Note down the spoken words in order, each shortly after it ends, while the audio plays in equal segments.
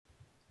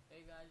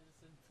guys, this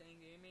is Insane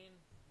Gaming.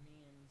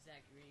 Me and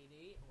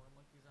Zachary88, or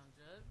Monkeys on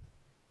Jug,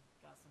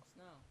 got some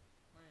snow.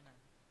 We're gonna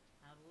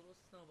have a little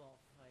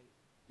snowball fight.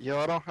 Yo,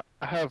 I don't.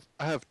 I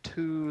have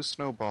two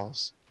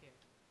snowballs. Here.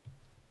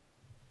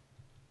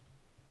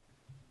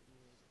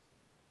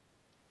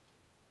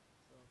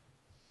 So,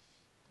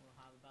 we'll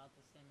have about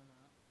the same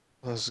amount.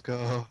 Let's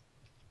go.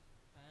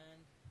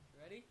 And,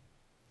 ready?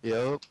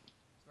 Yep.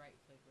 It's right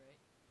click, right?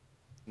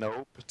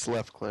 Nope. It's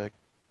left click.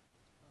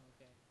 Oh,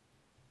 okay.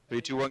 Three,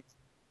 Ready? two, one.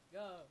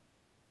 Go!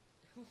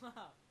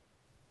 Wow!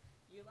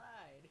 You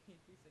lied! You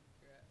piece of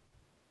crap.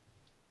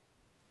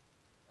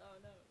 Oh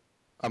no.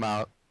 I'm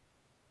out.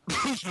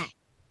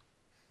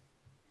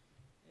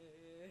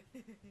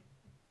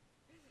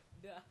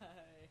 Die!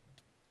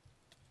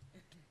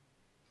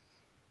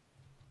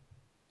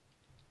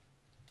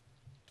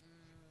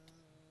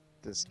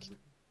 This kid.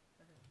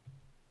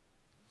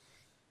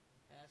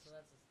 Yeah, so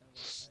that's a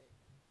snowball fight.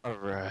 All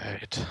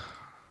right.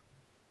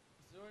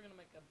 So we're gonna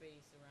make a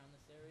base around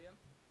this area.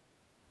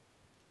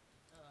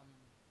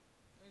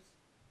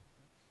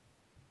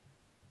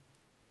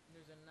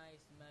 There's a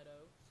nice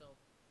meadow, so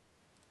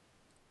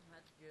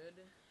that's good.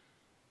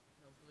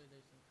 Hopefully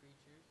there's some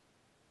creatures,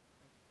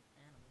 like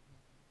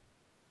animals,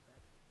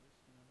 vegetables,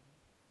 you know what I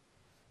mean?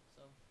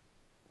 So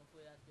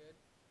hopefully that's good.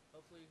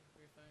 Hopefully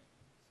we find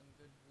some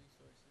good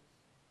resources,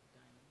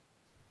 diamonds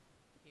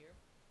here.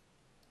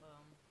 So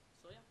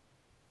yeah.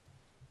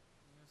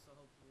 So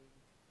hopefully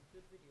a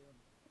good video.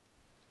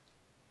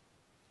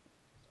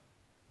 So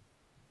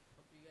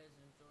hope you guys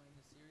are enjoying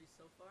the series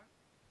so far.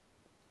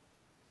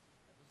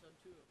 Episode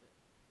 2 of it.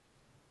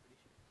 Pretty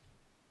sure.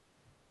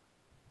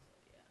 So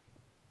yeah.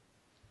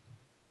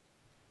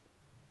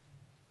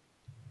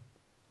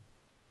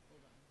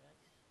 Hold on,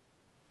 guys.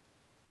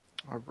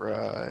 All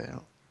right.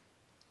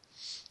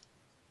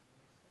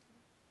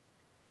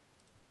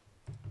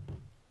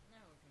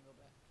 Now we can go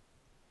back.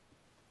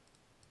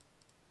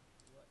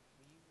 What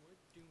we were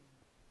doing.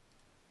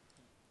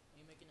 Are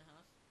you making a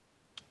house?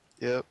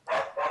 Yep.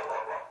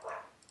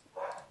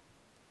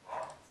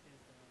 That's his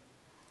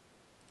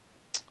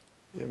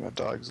Yeah, my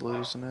dog's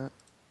losing it.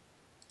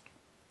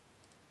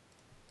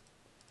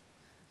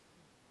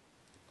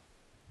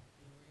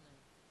 Dude, we're gonna have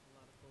a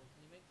lot of coal.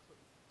 Can you make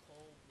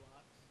coal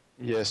blocks?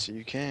 Yes, you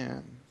We can.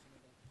 should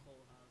make a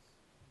coal house.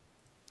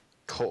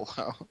 Coal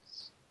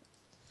house.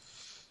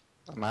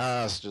 My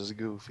house just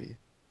goofy.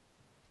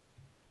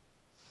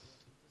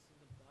 That's what this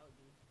is about,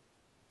 dude.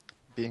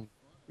 Having Being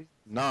fun.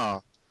 nah.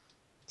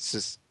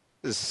 This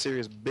is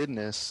serious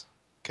business.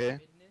 Okay.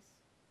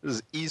 Business? This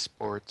is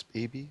esports,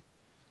 baby.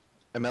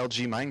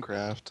 MLG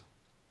Minecraft.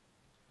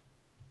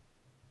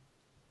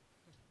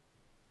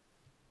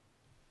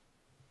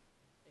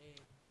 Hey,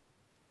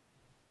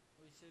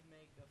 we should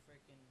make a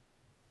freaking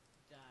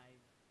dive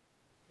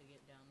to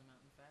get down the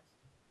mountain fast.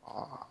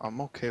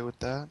 I'm okay with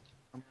that.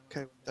 I'm Yeah, I'm okay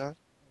gonna go with down that.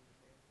 over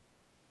here.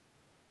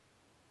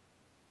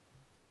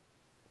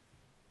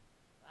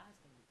 That's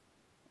gonna be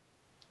fun.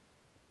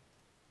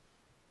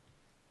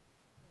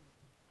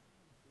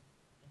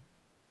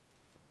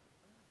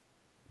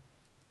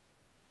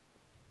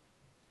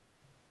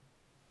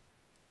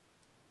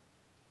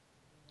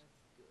 Let's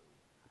go.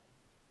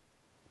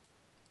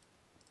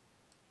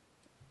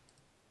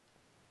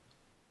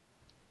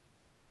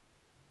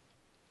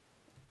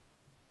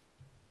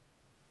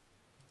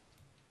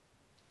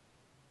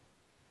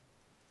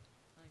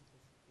 I think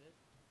this is good.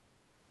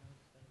 Now we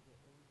just gotta get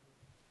over.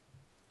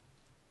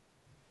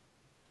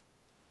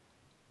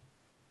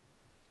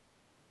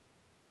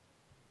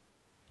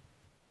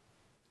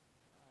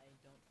 I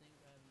don't think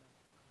I have enough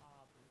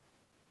cobble.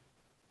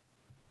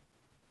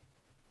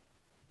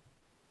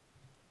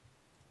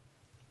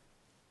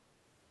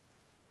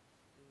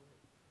 Do it.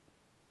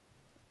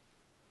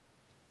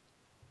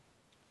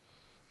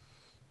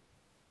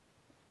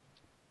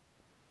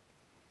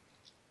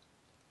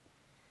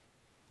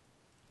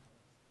 Now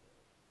let's go.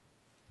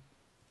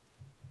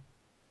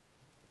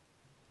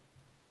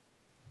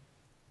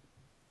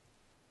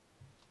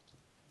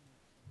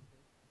 Good.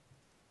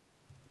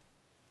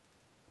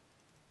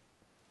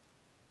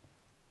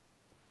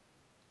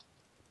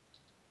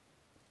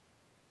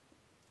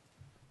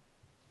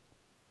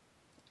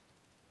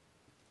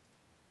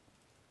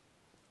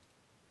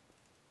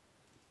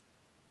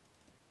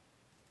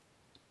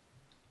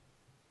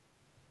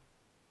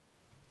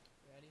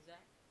 Ready,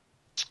 Zach?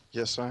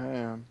 Yes, I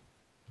am.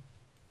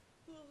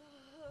 Oh,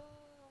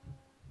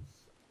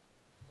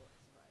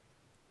 survive.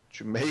 Did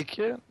you make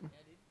it? Yeah,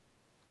 dude.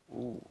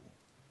 Ooh.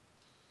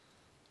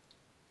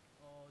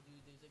 Oh,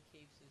 dude, there's a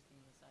cave system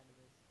on the side of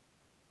this.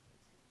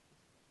 Let's see.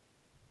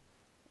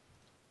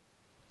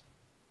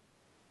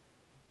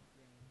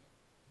 Drain it.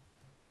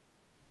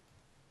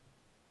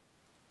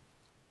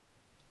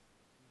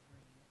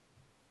 Drain it.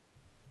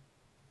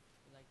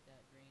 You like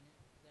that? Drain it?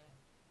 That?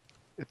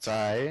 It's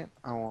alright.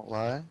 I won't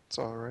lie. It's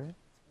alright.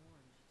 It's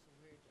orange. It's a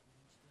weird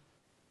orange though.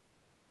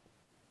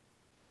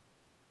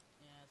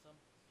 Yeah, so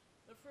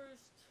the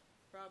first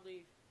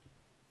probably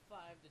 5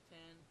 to 10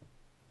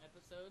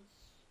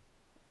 episodes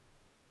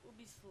will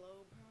be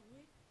slow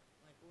probably.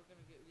 Like we're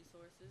gonna get used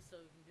resources so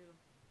we can do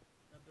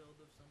a build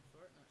of some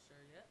sort. Not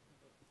sure yet,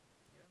 but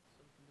yeah,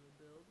 so we can do a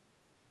build.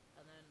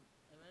 And then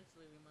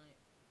eventually we might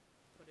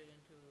put it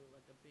into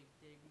like a big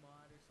dig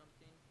mod or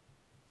something,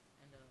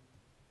 and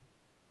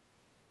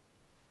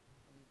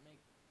make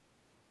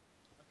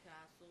a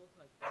castle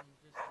like from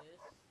just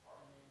this,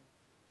 and then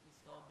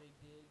install big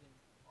dig and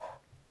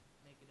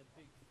make it a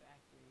big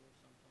factory or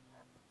something.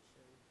 I'm not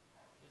sure.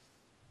 Just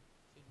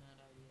shooting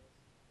out ideas.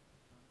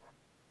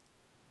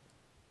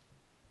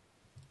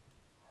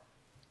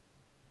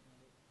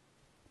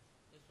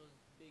 This was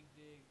big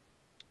dig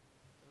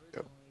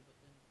Yep. originally, but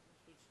then I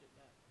switched it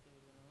back to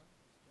vanilla.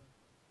 Still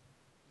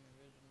an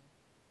original.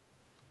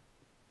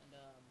 And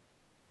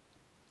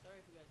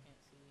sorry if you guys can't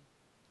see.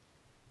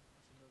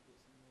 I should go get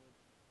some wood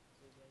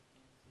so you guys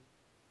can see.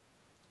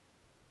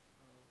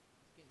 Oh,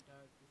 it's getting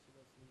dark. We should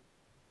go sleep.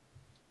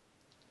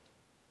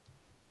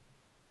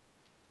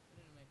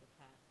 We need to make a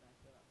path back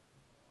up.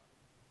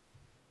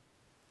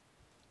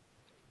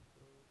 There you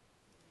go.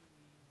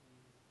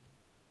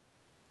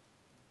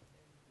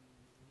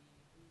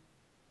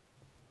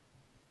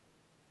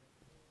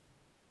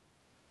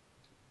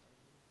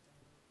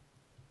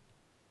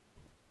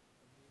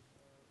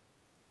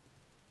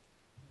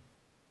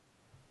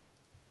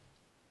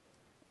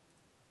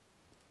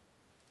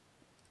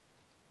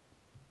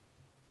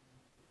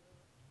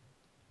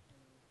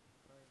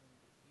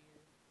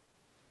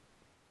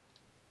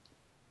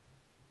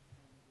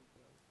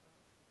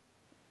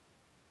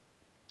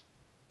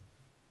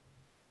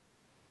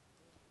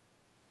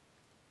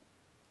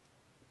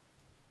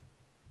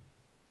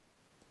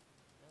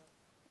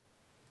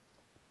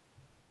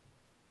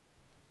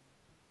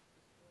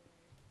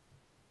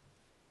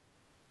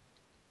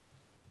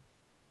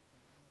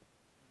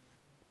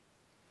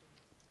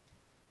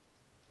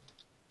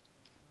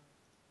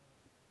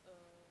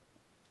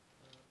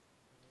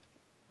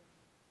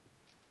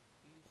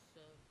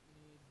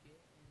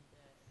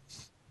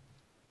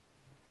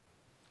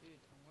 Dude,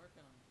 I'm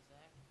working on it,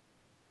 Zach.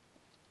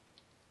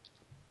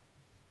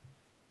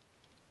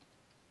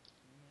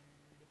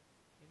 Nerd.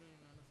 You don't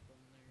even know how to spell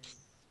nerd.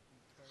 You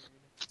turd.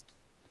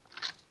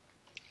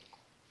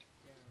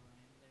 Yeah,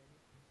 Ryan, there.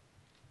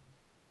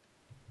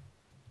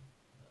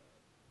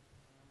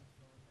 I almost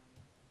fell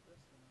down this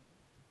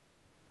mountain.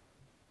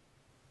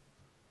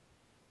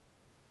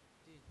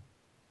 Dude,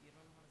 you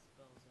don't know how to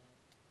spell Zach.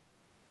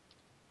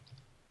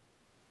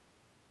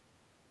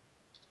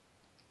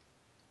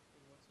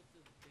 Dude, what's with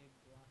this big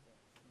block of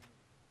snow?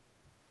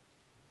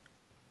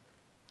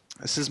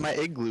 This is my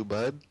igloo,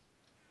 bud.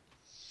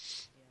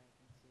 Yeah, I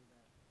can see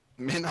that.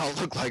 May not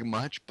look like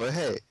much, but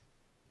hey.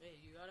 Hey,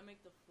 you gotta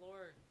make the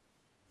floor.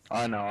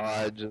 I know.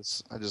 I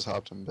just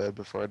hopped in bed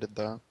before I did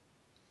that.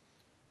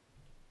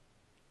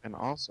 And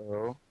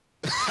also,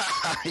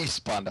 you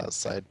spawned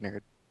outside,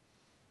 nerd.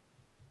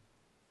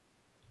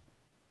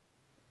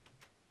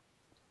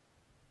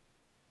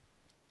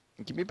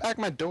 Give me back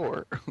my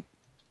door.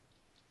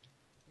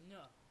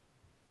 No.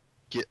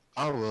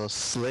 I will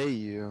slay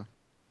you.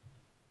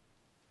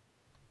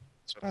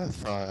 That's what I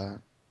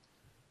thought.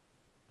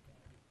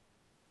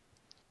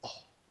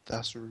 Oh,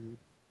 that's rude.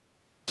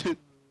 Dude,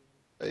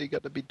 you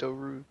gotta be so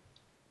rude.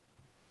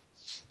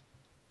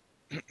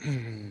 Did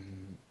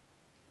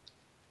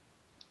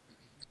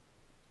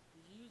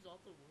you use all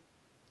the wood?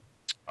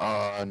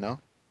 No.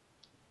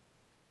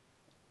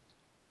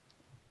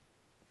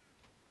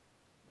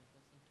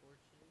 Got some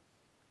torches.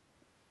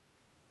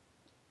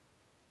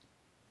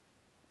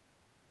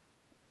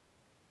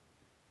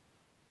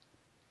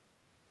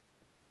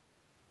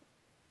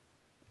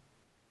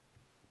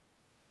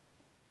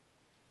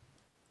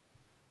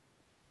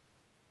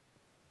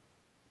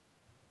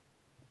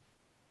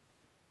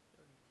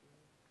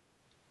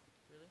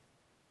 Really?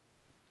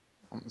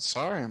 I'm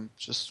sorry, I'm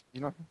just,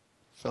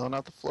 filling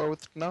out the floor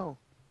with snow.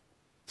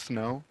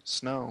 Snow?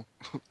 Snow.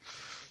 No.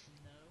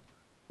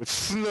 With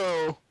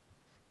snow!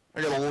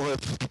 I gotta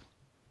lift.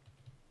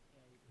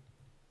 Yeah, you do.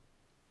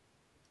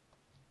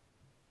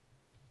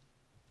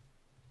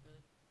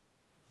 Really?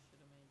 Should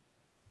have made,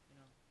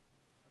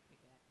 a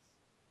pickaxe.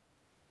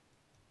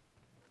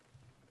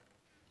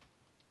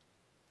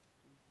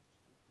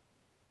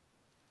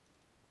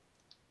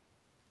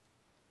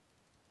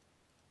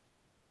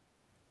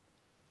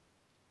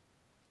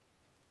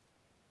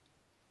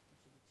 We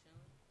should be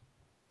chilling.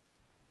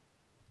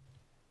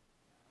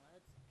 Now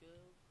let's go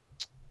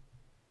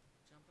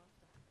jump off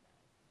the high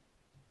dive.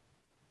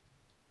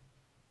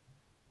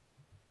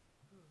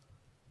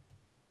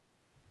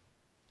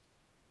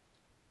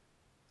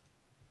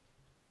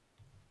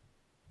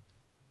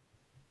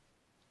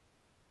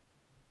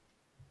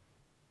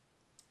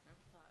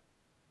 Never thought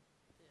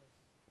this.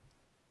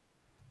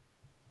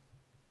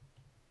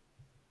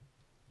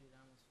 Dude, I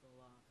almost fell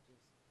off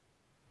just.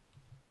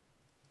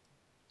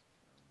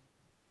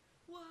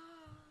 Wow!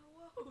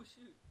 Whoa!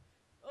 Shoot!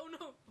 Oh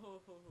no! Oh,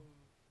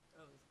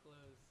 that was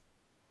close.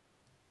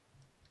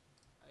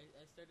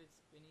 I started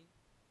spinning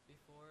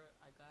before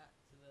I got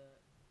to the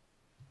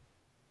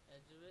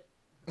edge of it.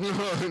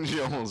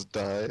 You almost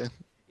died.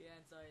 Yeah,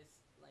 and so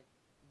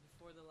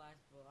before the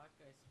last block,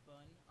 I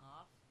spun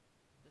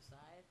other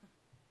side.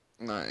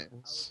 I was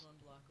Nice. 1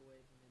 block away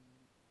from getting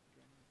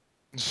drowned.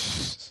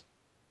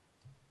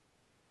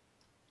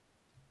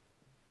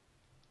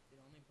 Did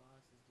only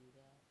bosses do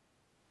that?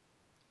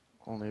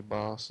 Only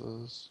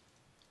bosses.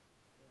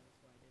 Yeah, that's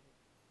why I did it.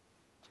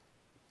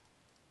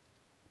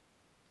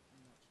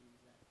 I'm not choose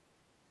that.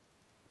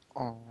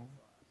 Oh. That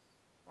boss.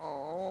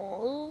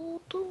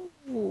 Oh, dude.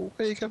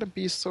 Why you gotta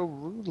be so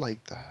rude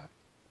like that? I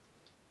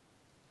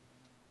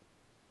don't know.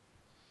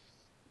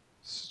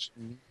 Such a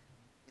mean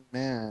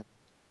man.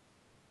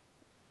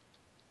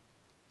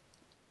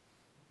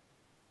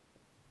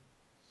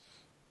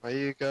 Why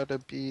you gotta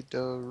be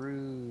so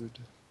rude?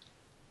 Please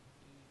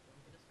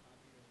don't get us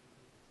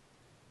copyrighted.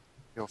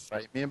 You'll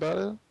fight me about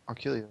it? I'll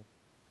kill you. You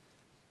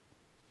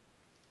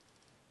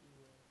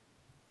will.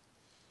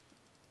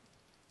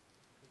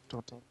 Because you're a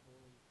Don't big tell,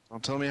 bully.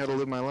 don't tell me how to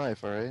live my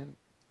life, alright?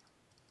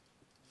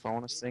 If I You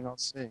wanna did sing, tell I'll me.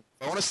 sing.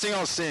 If I wanna sing,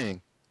 I'll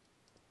sing.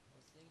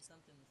 Well, sing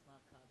something that's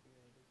not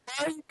copyrighted.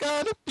 Why you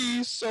gotta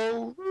be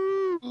so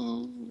rude?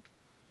 You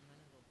might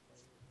as well play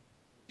it.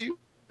 Or You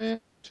something.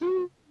 meant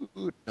to.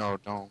 No,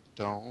 don't.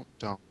 Don't.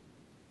 Why you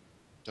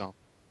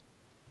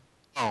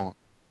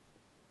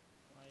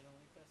don't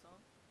like that song?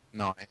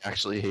 No, I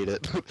actually hate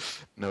it.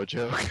 No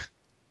joke. Then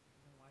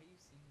why are you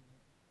singing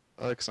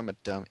it? Because I'm a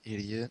dumb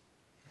idiot.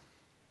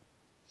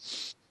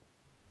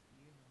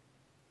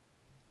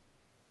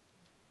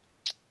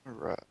 You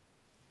know. Alright.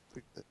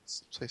 Look at this.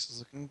 This place is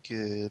looking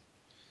good.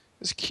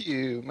 It's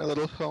cute. My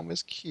little home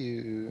is cute.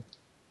 Your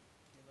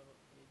little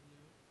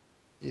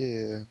igloo.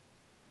 Yeah. My home's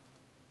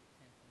gonna be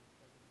 10 times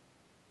better than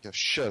that. Yo,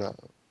 shut up.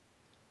 It's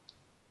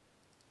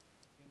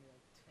gonna be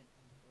like 10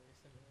 times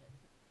worse of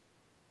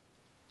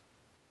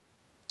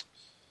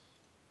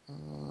it.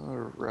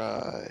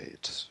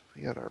 Alright.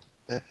 We got our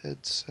bed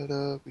set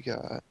up. We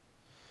got.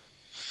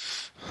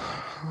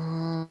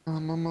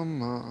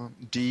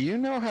 Do you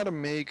know how to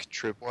make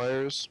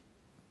tripwires?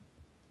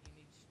 You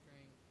need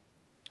string.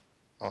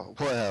 Oh,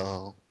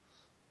 well.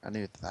 I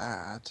knew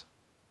that.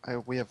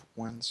 We have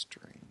one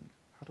string.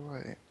 How do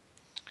I?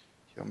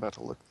 Yo, I'm about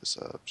to look this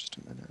up. Just a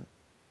minute.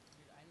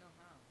 Dude, I know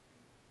how.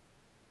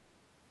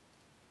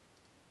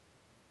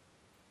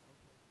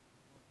 Okay.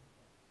 What was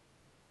that?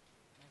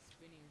 My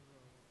spinny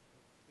roll.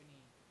 Or spinny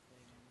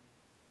thing.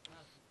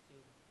 Now it's just 2.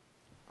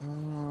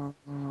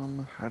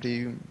 How do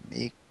you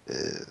make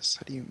this?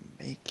 How do you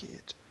make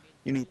it?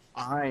 You need You need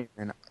 3 strings.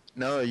 iron.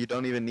 No, you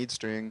don't even need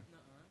string.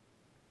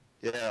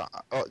 Nuh-uh. Yeah,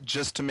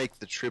 just to make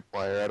the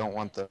tripwire. I don't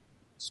want Yeah. the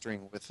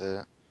string with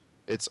it.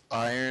 It's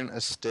iron, a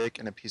stick,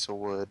 and a piece of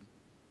wood.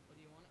 What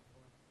do you want it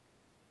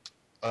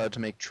for? To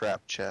make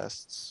trap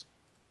chests.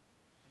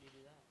 How do you do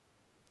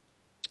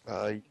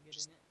that? You You get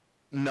just, in it?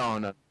 no,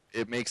 no.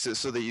 It makes it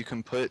so that you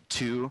can put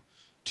two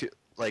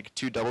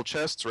double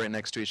chests right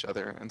next to each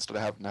other instead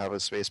of having to have a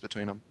space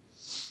between them.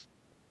 That's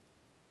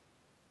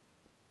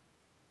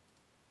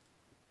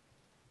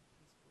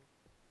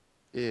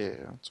cool. Yeah,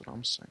 that's what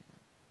I'm saying.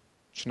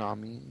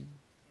 Chnami.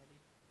 Yeah, dude.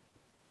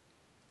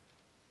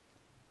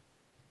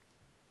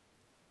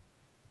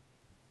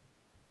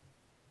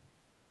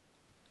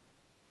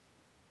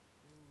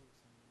 Ooh,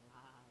 some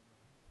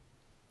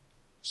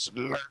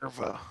lava.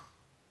 Slurva.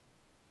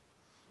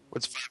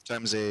 What's Ooh. 5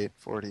 times 8?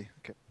 40. Okay.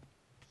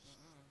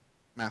 Uh-uh.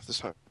 Math is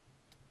hard.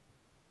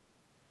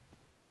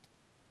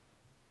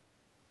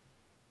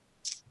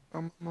 Yeah,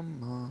 I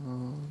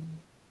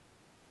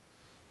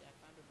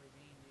found a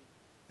ravine, dude.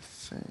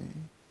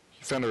 Thing.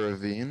 You found a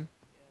ravine? Yeah.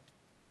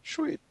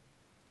 Sweet.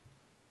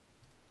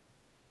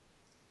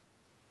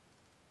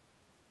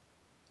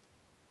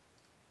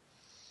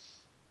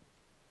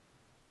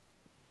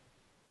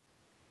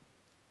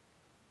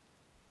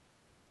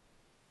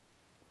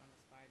 Found a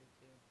spider,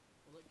 too.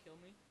 Will it kill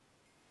me?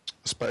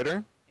 A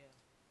spider? Yeah.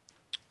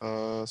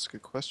 That's a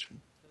good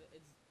question. Because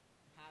it's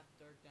half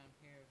dark down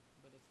here,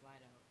 but it's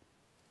light out.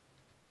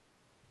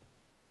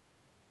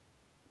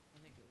 I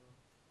think it will.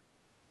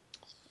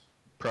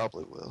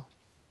 Probably will.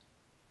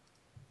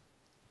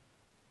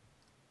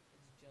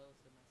 It's jealous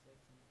of my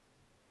sexiness.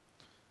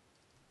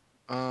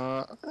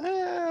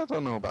 I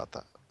don't know about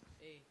that.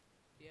 Hey,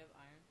 do you have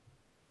iron?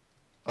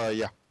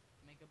 Yeah.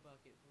 Make a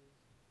bucket, please.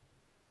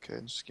 Okay,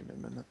 just give me a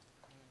minute.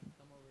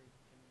 Come over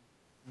to me.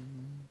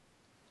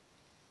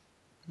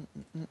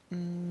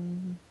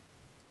 Anything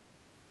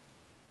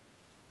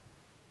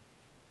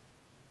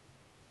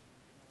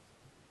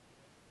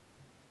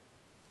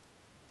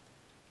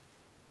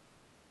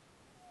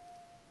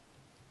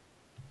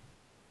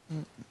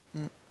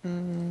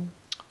else?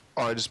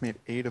 Oh, I just made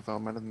 8 of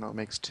them. I didn't know it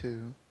makes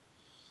 2.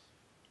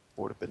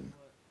 Would have been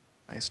What?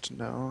 nice to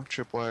know.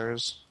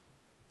 Tripwires.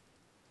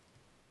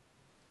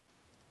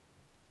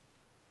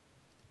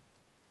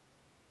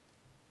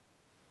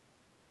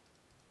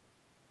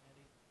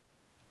 Addy?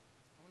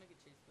 I want to get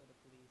chased by the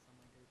police on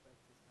my dirt bike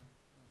this time,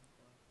 not my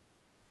car.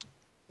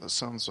 That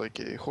sounds like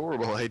a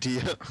horrible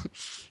idea.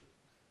 It's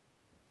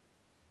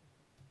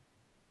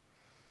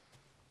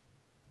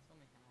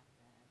only half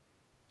bad.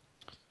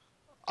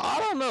 I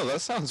don't know.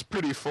 That sounds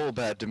pretty full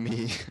bad to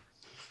me.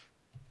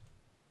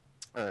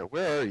 Alright,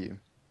 where are you?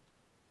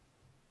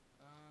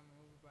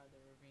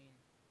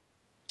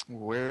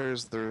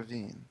 Where's the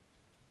ravine?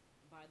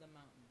 By the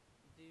mountain.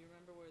 Do you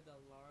remember where the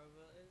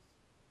larva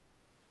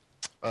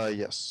is?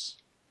 Yes.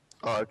 So,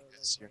 Oh, I like,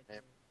 can see your right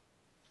name.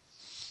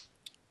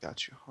 there.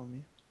 Got you,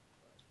 homie.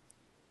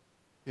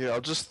 But Here,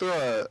 I'm just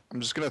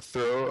gonna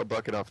throw a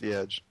bucket off the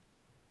edge.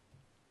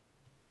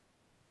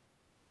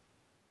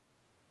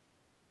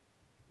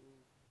 here.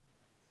 Ooh.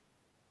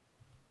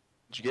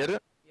 Did you get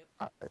it? Yep.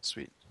 Alright,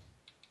 sweet.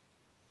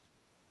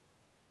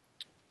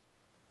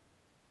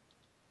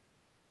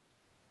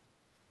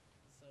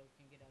 So we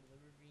can get out of the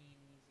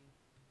ravine easy.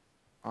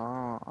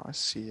 Ah, I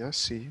see, I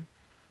see.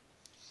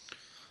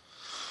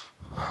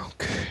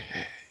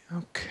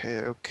 Okay,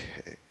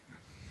 okay.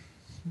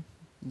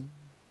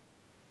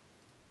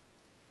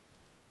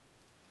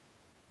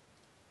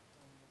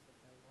 Almost like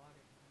that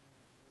water.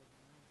 It's really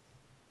nice.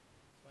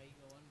 That's why you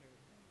go under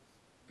it, guys.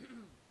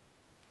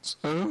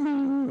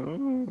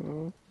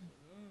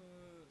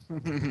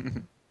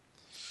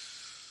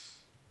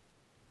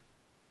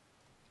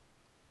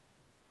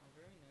 How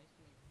very nice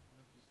to make fun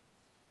of people.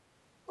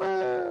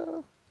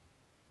 Well,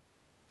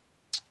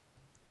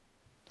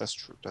 that's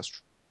true, that's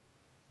true.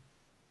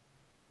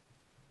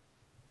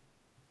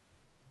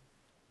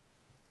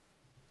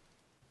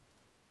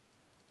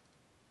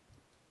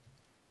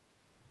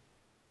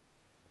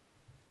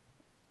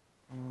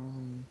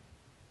 Um,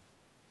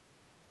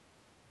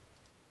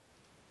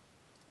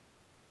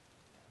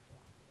 Gotta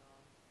block it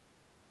off.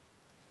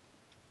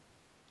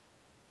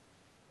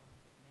 Don't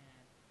get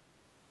mad.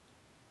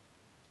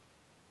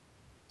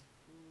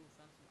 Ooh,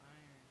 found some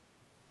iron.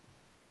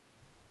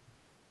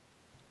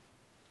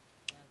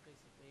 That's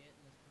basically it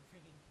in this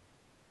ravine.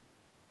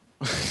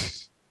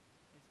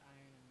 There's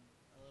iron and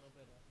a little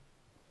bit of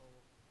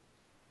coal.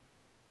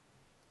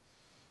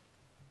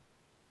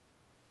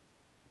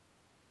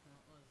 That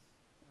was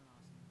an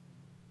awesome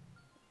ravine.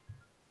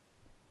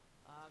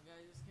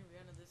 Guys, this is gonna be the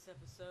end of this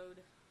episode.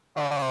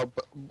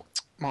 but,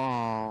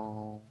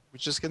 oh, we're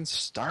just getting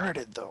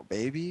started though,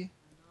 baby.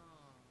 I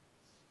know.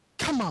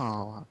 Come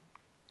on.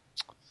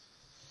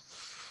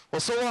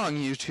 Well, so long,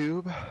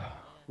 YouTube. Yeah.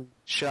 We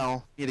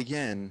shall meet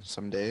again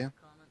someday. Like,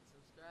 comment,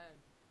 subscribe.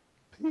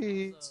 Also,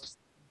 Peace.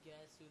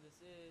 guess who this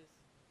is?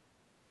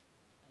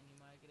 And you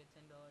might get a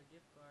 $10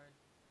 gift card.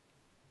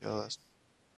 Yeah, that's Cheers.